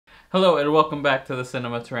Hello and welcome back to the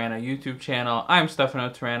Cinema Tirana YouTube channel. I'm Stefano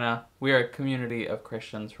Tirana. We are a community of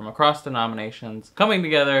Christians from across denominations coming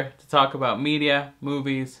together to talk about media,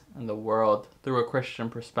 movies, and the world through a Christian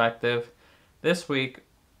perspective. This week,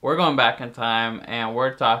 we're going back in time and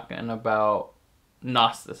we're talking about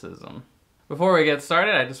Gnosticism. Before we get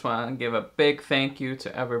started, I just want to give a big thank you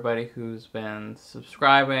to everybody who's been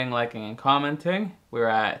subscribing, liking, and commenting. We're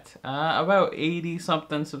at about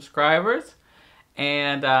 80-something subscribers.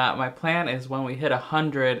 And my plan is when we hit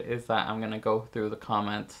 100 is that I'm going to go through the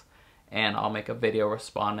comments and I'll make a video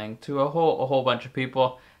responding to a whole bunch of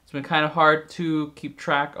people. It's been kind of hard to keep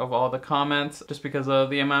track of all the comments just because of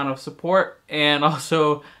the amount of support and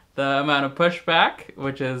also the amount of pushback,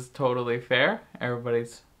 which is totally fair.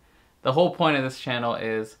 The whole point of this channel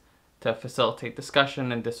is to facilitate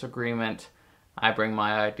discussion and disagreement. I bring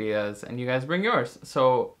my ideas and you guys bring yours.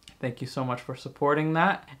 So thank you so much for supporting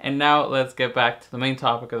that. And now let's get back to the main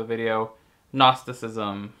topic of the video,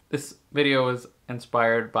 Gnosticism. This video was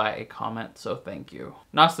inspired by a comment, so thank you.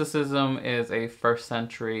 Gnosticism is a 1st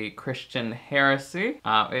century Christian heresy.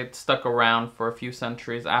 It stuck around for a few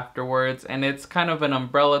centuries afterwards, and it's kind of an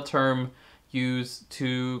umbrella term used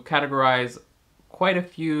to categorize quite a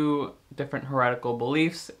few different heretical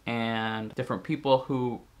beliefs and different people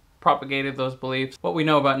who propagated those beliefs. What we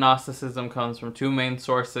know about Gnosticism comes from two main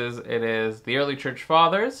sources. It is the early church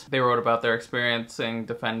fathers. They wrote about their experience in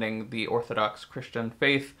defending the Orthodox Christian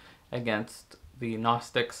faith against the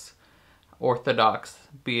Gnostics. Orthodox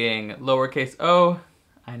being lowercase o.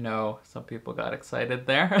 I know some people got excited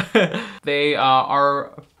there. They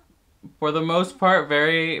are, for the most part,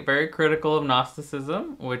 very critical of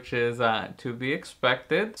Gnosticism, which is to be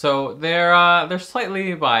expected. So they're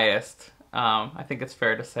slightly biased. I think it's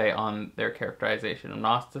fair to say on their characterization of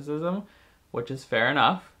Gnosticism, which is fair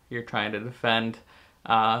enough. You're trying to defend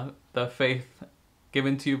the faith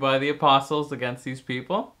given to you by the apostles against these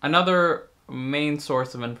people. Another main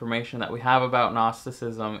source of information that we have about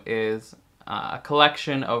Gnosticism is a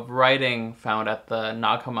collection of writing found at the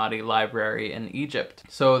Nag Hammadi Library in Egypt.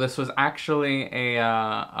 So this was actually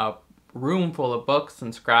a room full of books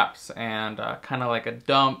and scraps and kind of like a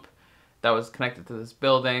dump that was connected to this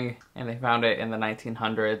building, and they found it in the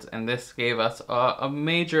 1900s, and this gave us a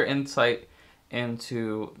major insight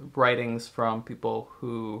into writings from people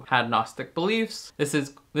who had Gnostic beliefs.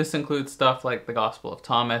 This includes stuff like the Gospel of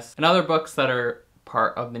Thomas and other books that are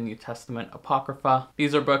part of the New Testament Apocrypha.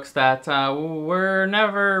 These are books that were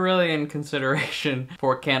never really in consideration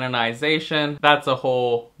for canonization. That's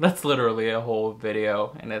literally a whole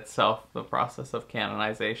video in itself, the process of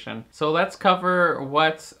canonization. So let's cover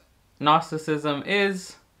what Gnosticism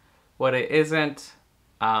is, what it isn't,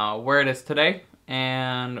 where it is today,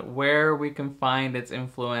 and where we can find its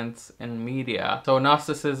influence in media. So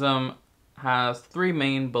Gnosticism has 3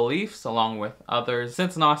 main beliefs along with others.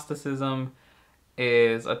 Since Gnosticism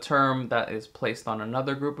is a term that is placed on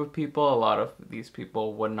another group of people, a lot of these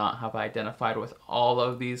people would not have identified with all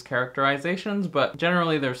of these characterizations, but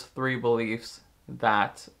generally there's 3 beliefs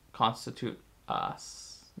that constitute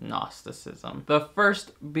Gnosticism. The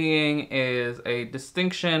first being is a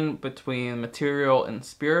distinction between material and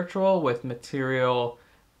spiritual, with material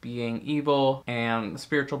being evil and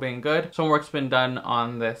spiritual being good. Some work's been done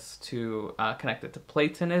on this to connect it to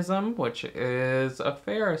Platonism, which is a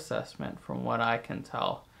fair assessment from what I can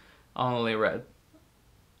tell. I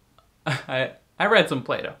read some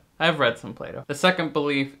Plato. I've read some Plato. The second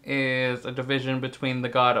belief is a division between the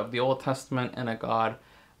God of the Old Testament and a God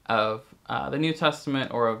of the New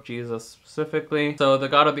Testament, or of Jesus specifically. So the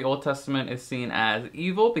God of the Old Testament is seen as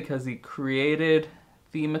evil because he created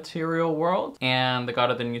the material world, and the God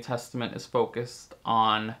of the New Testament is focused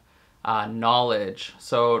on knowledge.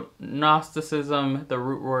 So Gnosticism, the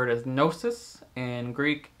root word is gnosis in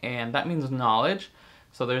Greek, and that means knowledge.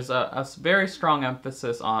 So there's a very strong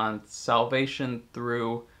emphasis on salvation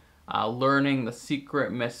through learning the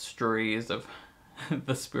secret mysteries of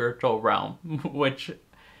the spiritual realm, which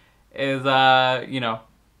is, that's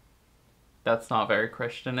not very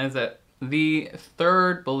Christian, is it? The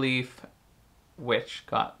third belief, which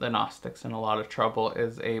got the Gnostics in a lot of trouble,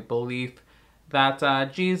 is a belief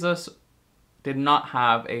that Jesus did not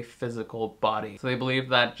have a physical body. So they believe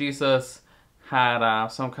that Jesus had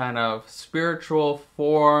some kind of spiritual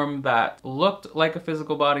form that looked like a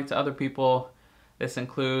physical body to other people. This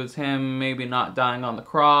includes him maybe not dying on the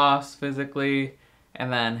cross physically,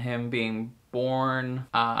 and then him being born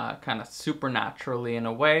kind of supernaturally in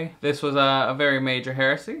a way. This was a very major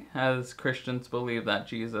heresy, as Christians believe that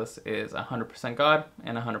Jesus is 100% God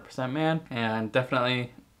and 100% man, and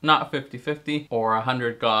definitely not 50-50 or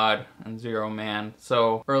 100 God and 0 man.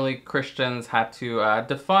 So early Christians had to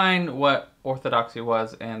define what orthodoxy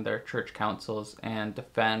was in their church councils and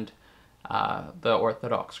defend the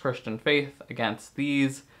Orthodox Christian faith against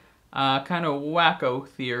these kind of wacko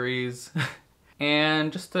theories.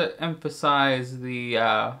 And just to emphasize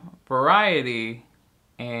the variety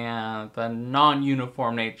and the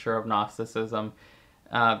non-uniform nature of Gnosticism,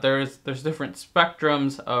 there's different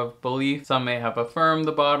spectrums of belief. Some may have affirmed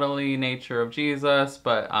the bodily nature of Jesus,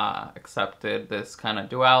 but accepted this kind of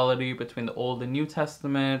duality between the Old and New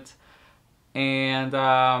Testament. And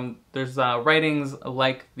there's writings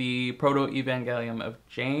like the Proto-Evangelium of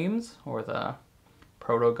James, or the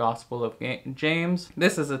Proto-Gospel of James.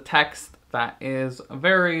 This is a text that is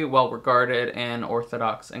very well regarded in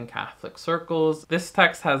Orthodox and Catholic circles. This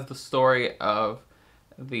text has the story of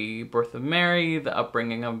the birth of Mary, the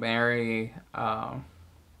upbringing of Mary, the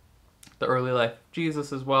early life of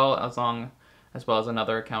Jesus, as well as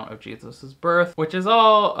another account of Jesus' birth, which is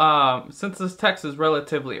all, since this text is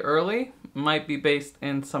relatively early, might be based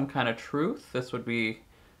in some kind of truth. This would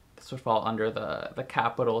fall under the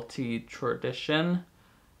capital T tradition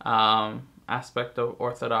aspect of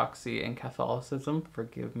Orthodoxy and Catholicism.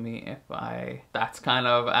 Forgive me if that's kind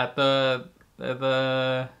of at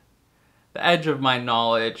the edge of my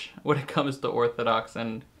knowledge when it comes to Orthodox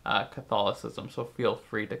and Catholicism, so feel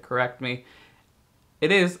free to correct me.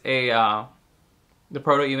 It is the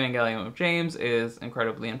Proto-Evangelium of James is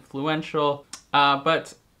incredibly influential,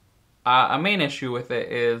 but a main issue with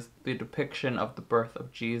it is the depiction of the birth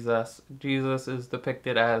of Jesus. Jesus is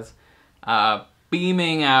depicted as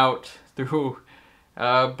beaming out through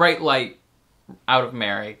bright light out of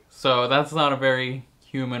Mary. So that's not a very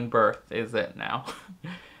human birth, is it now?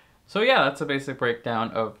 So yeah, that's a basic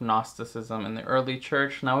breakdown of Gnosticism in the early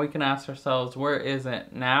church. Now we can ask ourselves, where is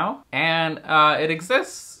it now? And it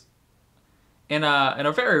exists in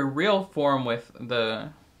a very real form with the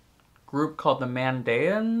group called the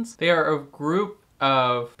Mandaeans. They are a group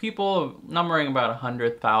of people numbering about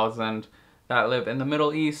 100,000 that live in the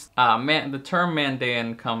Middle East. The term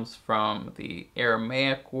Mandaean comes from the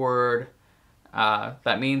Aramaic word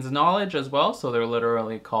that means knowledge as well, so they're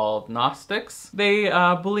literally called Gnostics. They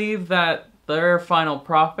believe that their final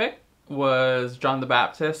prophet was John the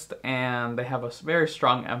Baptist, and they have a very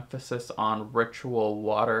strong emphasis on ritual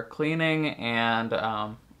water cleaning and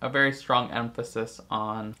a very strong emphasis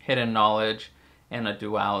on hidden knowledge and a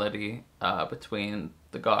duality between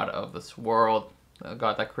the God of this world, the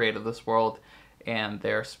God that created this world, and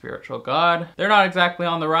their spiritual God. They're not exactly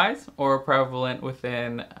on the rise or prevalent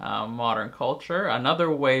within modern culture.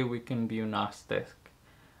 Another way we can view Gnostic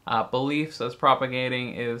beliefs as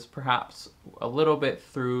propagating is perhaps a little bit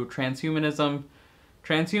through transhumanism.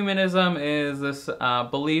 Transhumanism is this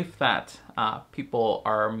belief that people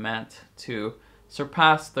are meant to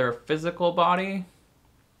surpass their physical body.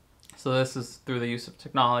 So this is through the use of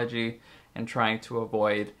technology and trying to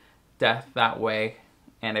avoid death that way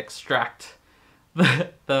and extract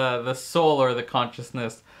the soul or the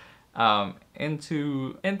consciousness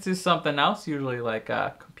into something else, usually like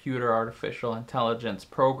a computer artificial intelligence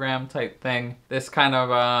program type thing. This kind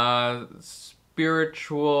of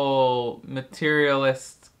spiritual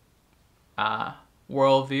materialist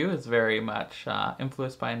worldview is very much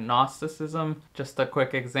influenced by Gnosticism. Just a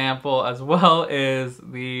quick example as well is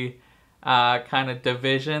the kind of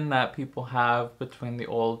division that people have between the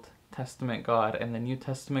Old Testament God and the New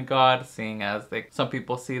Testament God, seeing as some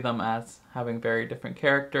people see them as having very different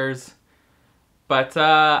characters. But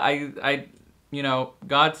you know,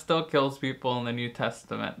 God still kills people in the New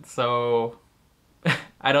Testament, so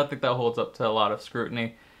I don't think that holds up to a lot of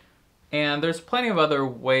scrutiny. And there's plenty of other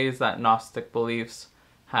ways that Gnostic beliefs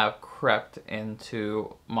have crept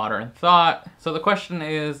into modern thought. So the question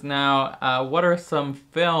is now, what are some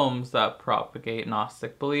films that propagate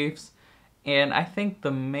Gnostic beliefs? And I think the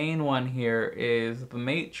main one here is The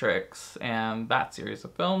Matrix and that series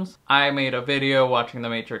of films. I made a video watching The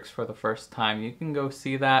Matrix for the first time. You can go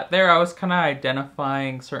see that. There I was kind of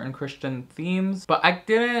identifying certain Christian themes, but I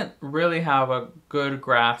didn't really have a good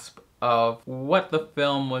grasp of what the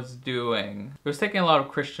film was doing. It was taking a lot of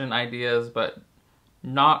Christian ideas, but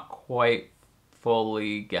not quite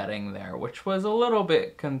fully getting there, which was a little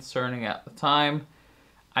bit concerning at the time.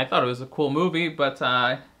 I thought it was a cool movie, but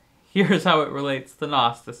here's how it relates to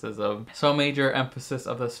Gnosticism. So a major emphasis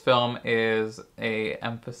of this film is a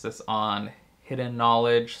emphasis on hidden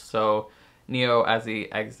knowledge. So Neo, as he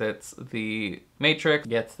exits the Matrix,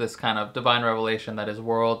 gets this kind of divine revelation that his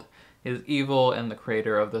world is evil and the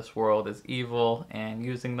creator of this world is evil, and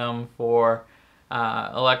using them for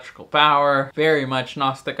electrical power, very much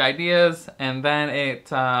Gnostic ideas, and then it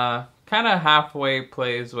kind of halfway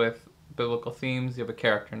plays with biblical themes. You have a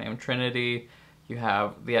character named Trinity, you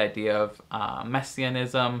have the idea of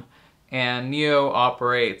messianism, and Neo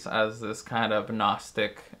operates as this kind of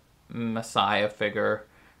Gnostic messiah figure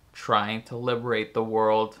trying to liberate the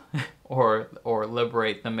world or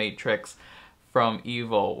liberate the Matrix from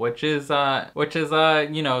evil, which is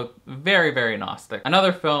you know, very, very Gnostic.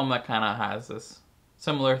 Another film that kind of has this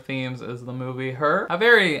similar themes is the movie Her, a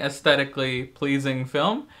very aesthetically pleasing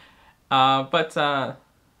film, but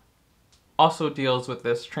also deals with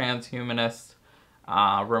this transhumanist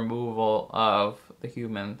removal of the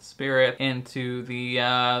human spirit into the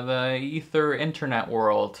ether internet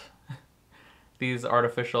world. These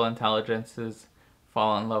artificial intelligences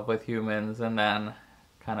fall in love with humans and then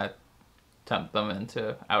kind of tempt them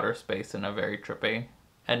into outer space in a very trippy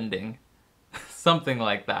ending. Something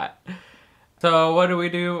like that. So what do we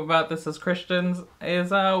do about this as Christians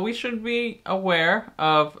is we should be aware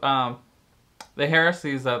of the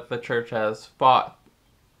heresies that the church has fought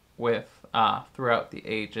with throughout the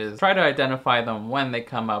ages. Try to identify them when they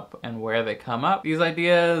come up and where they come up. These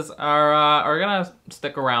ideas are gonna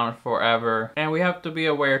stick around forever, and we have to be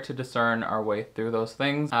aware to discern our way through those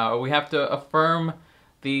things. We have to affirm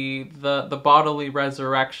the bodily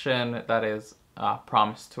resurrection that is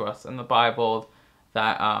promised to us in the Bible,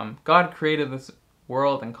 that God created this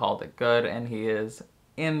world and called it good, and He is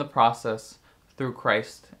in the process through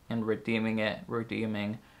Christ in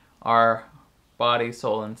redeeming our body,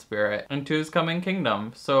 soul, and spirit into His coming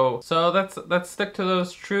kingdom. So let's stick to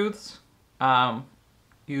those truths.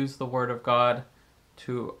 Use the Word of God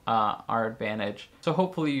to our advantage. So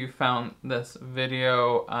hopefully you found this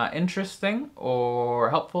video interesting or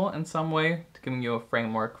helpful in some way, to giving you a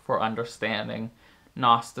framework for understanding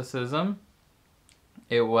Gnosticism.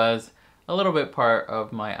 It was a little bit part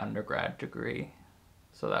of my undergrad degree,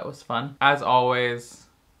 so that was fun. As always,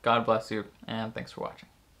 God bless you, and thanks for watching.